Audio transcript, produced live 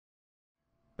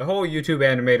The whole YouTube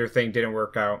animator thing didn't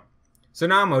work out. So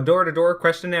now I'm a door-to-door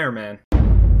questionnaire man.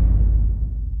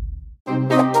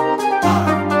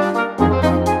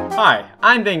 Hi,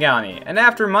 I'm ItzDangani, and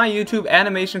after my YouTube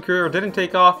animation career didn't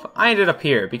take off, I ended up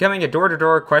here, becoming a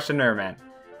door-to-door questionnaire man.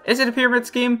 Is it a pyramid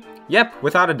scheme? Yep,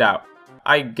 without a doubt.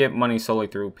 I get money solely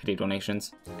through pity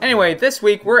donations. Anyway, this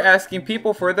week we're asking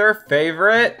people for their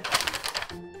favorite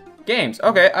games.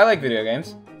 Okay, I like video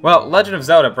games. Well, Legend of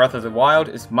Zelda Breath of the Wild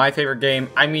is my favorite game.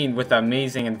 I mean, with the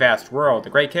amazing and vast world, the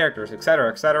great characters, etc.,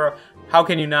 etc. How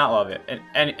can you not love it?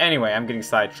 And anyway, I'm getting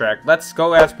sidetracked. Let's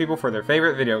go ask people for their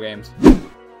favorite video games.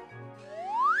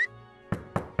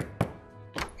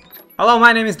 Hello,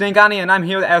 my name is ItzDangani, and I'm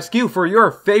here to ask you for your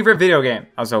favorite video game.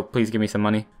 Also, please give me some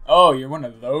money. Oh, you're one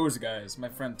of those guys. My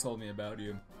friend told me about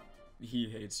you. He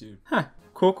hates you. Huh,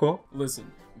 cool.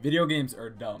 Listen, video games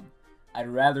are dumb. I'd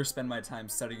rather spend my time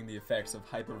studying the effects of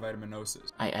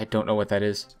hypervitaminosis. I don't know what that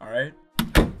is. Alright?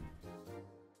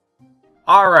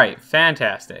 Alright,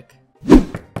 fantastic.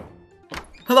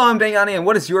 Hello, I'm ItzDangani, and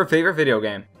what is your favorite video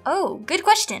game? Oh, good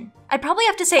question. I'd probably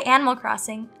have to say Animal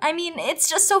Crossing. I mean, it's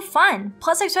just so fun.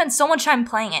 Plus, I've spent so much time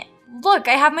playing it. Look,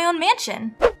 I have my own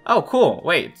mansion. Oh, cool.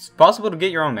 Wait, it's possible to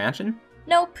get your own mansion?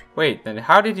 Nope. Wait, then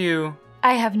how did you...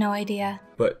 I have no idea.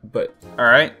 But...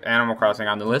 Alright, Animal Crossing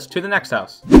on the list. To the next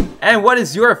house. And what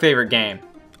is your favorite game?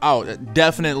 Oh,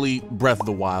 definitely Breath of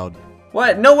the Wild.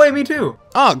 What? No way, me too.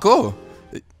 Oh, cool.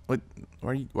 What?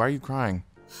 Why are you crying?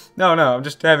 No, I'm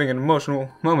just having an emotional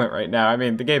moment right now. I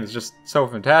mean, the game is just so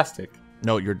fantastic.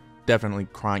 No, you're definitely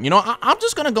crying. You know, I'm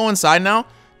just gonna go inside now.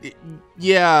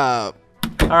 Yeah.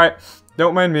 Alright,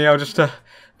 don't mind me. I'll just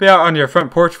be out on your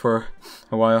front porch for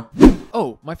a while.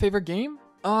 Oh, my favorite game?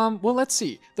 Well, let's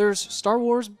see. There's Star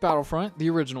Wars Battlefront, the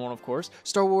original one, of course.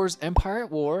 Star Wars Empire at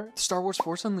War. Star Wars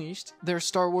Force Unleashed. There's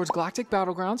Star Wars Galactic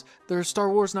Battlegrounds. There's Star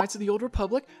Wars Knights of the Old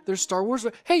Republic. There's Star Wars...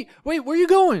 Hey, wait, where are you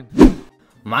going?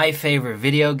 My favorite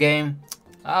video game?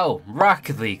 Oh,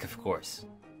 Rocket League, of course.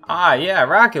 Ah, yeah,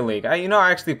 Rocket League. I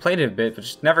actually played it a bit, but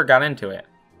just never got into it.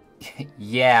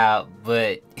 Yeah,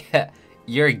 but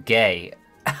you're gay.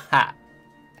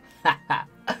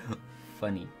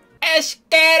 Funny.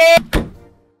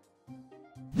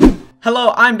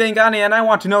 Hello, I'm ItzDangani, and I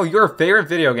want to know your favorite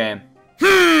video game.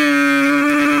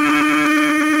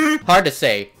 Hard to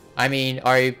say. I mean,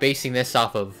 are you basing this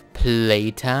off of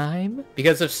playtime?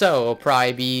 Because if so, it'll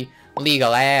probably be League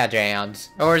of Legends.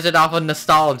 Or is it off of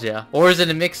nostalgia? Or is it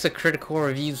a mix of critical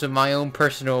reviews with my own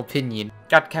personal opinion?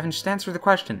 God, Kevin, just answer the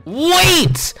question.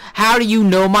 Wait! How do you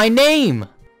know my name?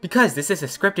 Because this is a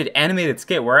scripted animated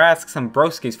skit where I ask some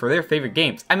broskis for their favorite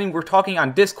games. I mean, we're talking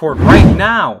on Discord right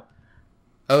now.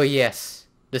 Oh yes,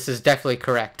 this is definitely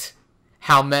correct.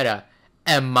 How meta.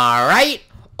 Am I right?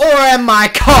 Or am I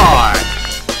card?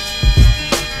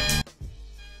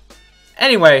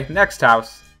 Anyway, next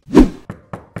house.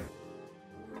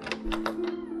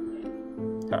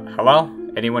 Hello?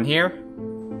 Anyone here?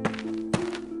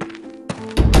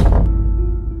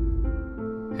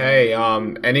 Hey,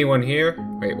 anyone here?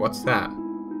 Wait, what's that?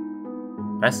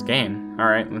 Best game.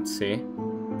 Alright, let's see.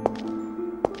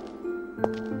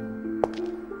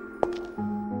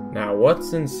 Now,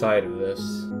 what's inside of this?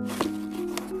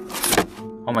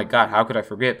 Oh my god, how could I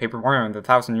forget? Paper Mario and the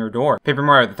 1,000-Year Door. Paper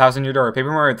Mario, the 1,000-Year Door.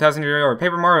 Paper Mario, the 1,000-Year Door.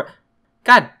 Paper Mario...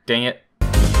 God dang it.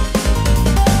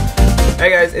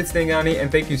 Hey guys, it's ItzDangani,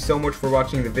 and thank you so much for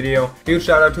watching the video. Huge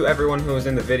shout out to everyone who was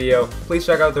in the video. Please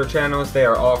check out their channels, they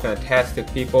are all fantastic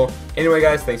people. Anyway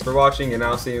guys, thanks for watching, and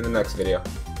I'll see you in the next video.